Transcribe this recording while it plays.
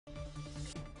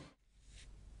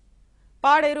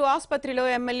పాడేరు ఆసుపత్రిలో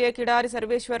ఎమ్మెల్యే కిడారి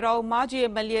సర్వేశ్వర రావు మాజీ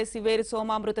ఎమ్మెల్యే సివేరి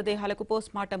సోమ మృతదేహాలకు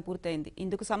post mortem పూర్తయింది.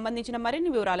 ఇందుకు సంబంధించిన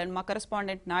మరిన్ని వివరాలను మా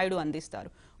కరెస్పాండెంట్ నాయుడు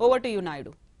అందిస్తారు. Over to you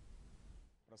Naidu.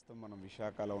 ప్రస్తుతం మనం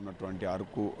విశాఖలో ఉన్నటువంటి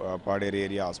అరకు పాడేరు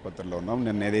ఏరియా ఆసుపత్రిలో ఉన్నాం.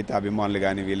 నిన్న ఏదైతే అభిమానులు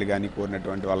కానీ వీళ్ళు కానీ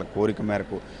కోరినటువంటి వాళ్ళ కోరిక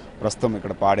మేరకు ప్రస్తుతం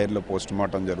ఇక్కడ పాడేరులో పోస్ట్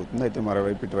మార్టం జరుగుతుంది. అయితే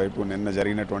మరోవైపు ఇటువైపు నిన్న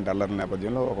జరిగినటువంటి అల్లర్ల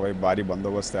నేపథ్యంలో ఒకవైపు భారీ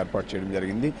బందోబస్తు ఏర్పాటు చేయడం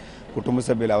జరిగింది. కుటుంబ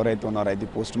సభ్యులు ఎవరైతే ఉన్నారో అయితే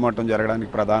పోస్ట్ మార్టం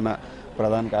జరగడానికి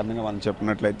ప్రధాన కారణంగా మనం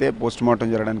చెప్పినట్లయితే పోస్ట్ మార్టం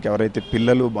జరగడానికి ఎవరైతే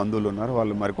పిల్లలు బంధువులు ఉన్నారో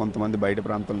వాళ్ళు మరికొంతమంది బయట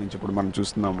ప్రాంతాల నుంచి ఇప్పుడు మనం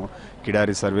చూస్తున్నాము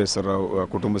కిడారి సర్వేశ్వరరావు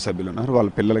కుటుంబ సభ్యులు ఉన్నారు. వాళ్ళ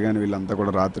పిల్లలు కానీ వీళ్ళంతా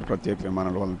కూడా రాత్రి ప్రత్యేక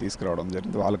విమానాలు వాళ్ళని తీసుకురావడం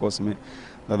జరిగింది. వాళ్ళ కోసమే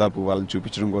దాదాపు వాళ్ళని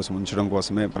చూపించడం కోసం ఉంచడం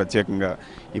కోసమే ప్రత్యేకంగా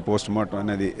ఈ పోస్ట్ మార్టం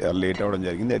అనేది లేట్ అవ్వడం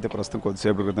జరిగింది. అయితే ప్రస్తుతం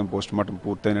కొద్దిసేపటి క్రితం పోస్ట్ మార్టం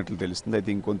పూర్తయినట్లు తెలుస్తుంది.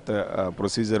 అయితే ఇంకొంత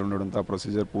ప్రొసీజర్ ఉండడంతో ఆ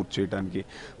ప్రొసీజర్ పూర్తి చేయడానికి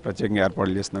ప్రత్యేకంగా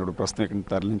ఏర్పాట్లు చేస్తున్నారు. ప్రస్తుతం ఇక్కడ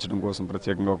తరలించడం కోసం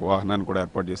ప్రత్యేకంగా ఒక వాహనాన్ని కూడా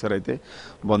ఏర్పాటు చేశారు. అయితే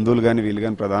బంధువులు కానీ వీళ్ళు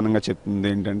కానీ ప్రధానంగా చెప్తుంది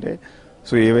ఏంటంటే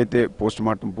ఏవైతే పోస్ట్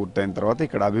మార్టం పూర్తయిన తర్వాత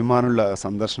ఇక్కడ అభిమానుల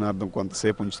సందర్శనార్థం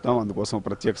కొంతసేపు ఉంచుతాం, అందుకోసం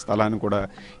ప్రత్యేక స్థలాన్ని కూడా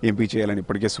ఎంపిక చేయాలని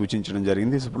ఇప్పటికే సూచించడం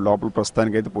జరిగింది. ఇప్పుడు లోపల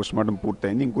ప్రస్తుతానికి అయితే పోస్ట్ మార్టం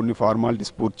పూర్తయింది. ఇంకొన్ని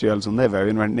ఫార్మాలిటీస్ పూర్తి చేయాల్సి ఉంది.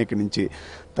 అవి వెంటనే ఇక్కడి నుంచి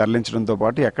తరలించడంతో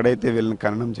పాటు ఎక్కడైతే వీళ్ళని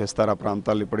ఖననం చేస్తారో ఆ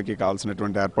ప్రాంతాల్లో ఇప్పటికీ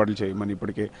కావాల్సినటువంటి ఏర్పాట్లు చేయమని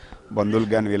ఇప్పటికే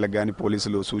బంధువులకు కానీ వీళ్ళకి కానీ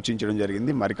పోలీసులు సూచించడం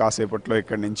జరిగింది. మరి కాసేపట్లో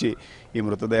ఇక్కడి నుంచి ఈ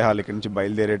మృతదేహాలు ఇక్కడి నుంచి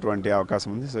బయలుదేరేటువంటి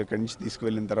అవకాశం ఉంది. ఇక్కడి నుంచి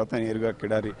తీసుకువెళ్ళిన తర్వాత నేరుగా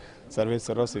కిడారి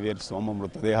సర్వేశ్వరరావు సివేరి సోమ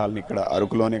మృతదేహాలను ఇక్కడ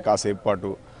అరకులోనే కాసేపు పాటు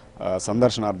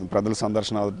సందర్శనార్థం ప్రజల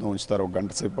సందర్శనార్థం ఉంచుతారు. ఒక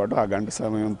గంట సేపు పాటు. ఆ గంట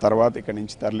సమయం తర్వాత ఇక్కడ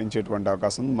నుంచి తరలించేటువంటి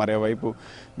అవకాశం ఉంది. మరోవైపు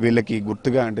వీళ్ళకి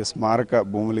గుర్తుగా అంటే స్మారక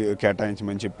భూములు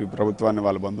కేటాయించమని చెప్పి ప్రభుత్వాన్ని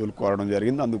వాళ్ళ బంధువులు కోరడం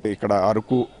జరిగింది. అందుకు ఇక్కడ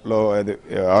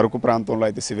అరకు ప్రాంతంలో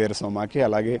అయితే సివేరి సోమాకి,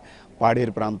 అలాగే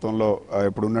పాడేరు ప్రాంతంలో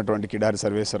ఇప్పుడు ఉన్నటువంటి కిడారి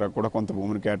సర్వేశ్వర కూడా కొంత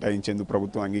భూమిని కేటాయించేందుకు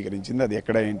ప్రభుత్వం అంగీకరించింది. అది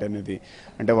ఎక్కడ ఏంటనేది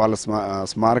అంటే వాళ్ళ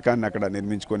స్మారకాన్ని అక్కడ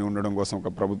నిర్మించుకొని ఉండడం కోసం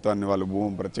ఒక ప్రభుత్వాన్ని వాళ్ళ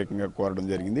భూమి ప్రత్యేకంగా కోరడం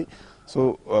జరిగింది.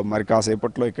 మరి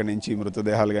కాసేపట్లో ఇక్కడ నుంచి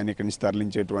మృతదేహాలు కానీ ఇక్కడి నుంచి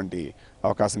తరలించేటువంటి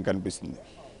అవకాశం కనిపిస్తుంది.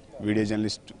 వీడియో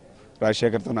జర్నలిస్ట్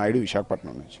రాజశేఖర్తో నాయుడు,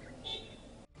 విశాఖపట్నం నుంచి.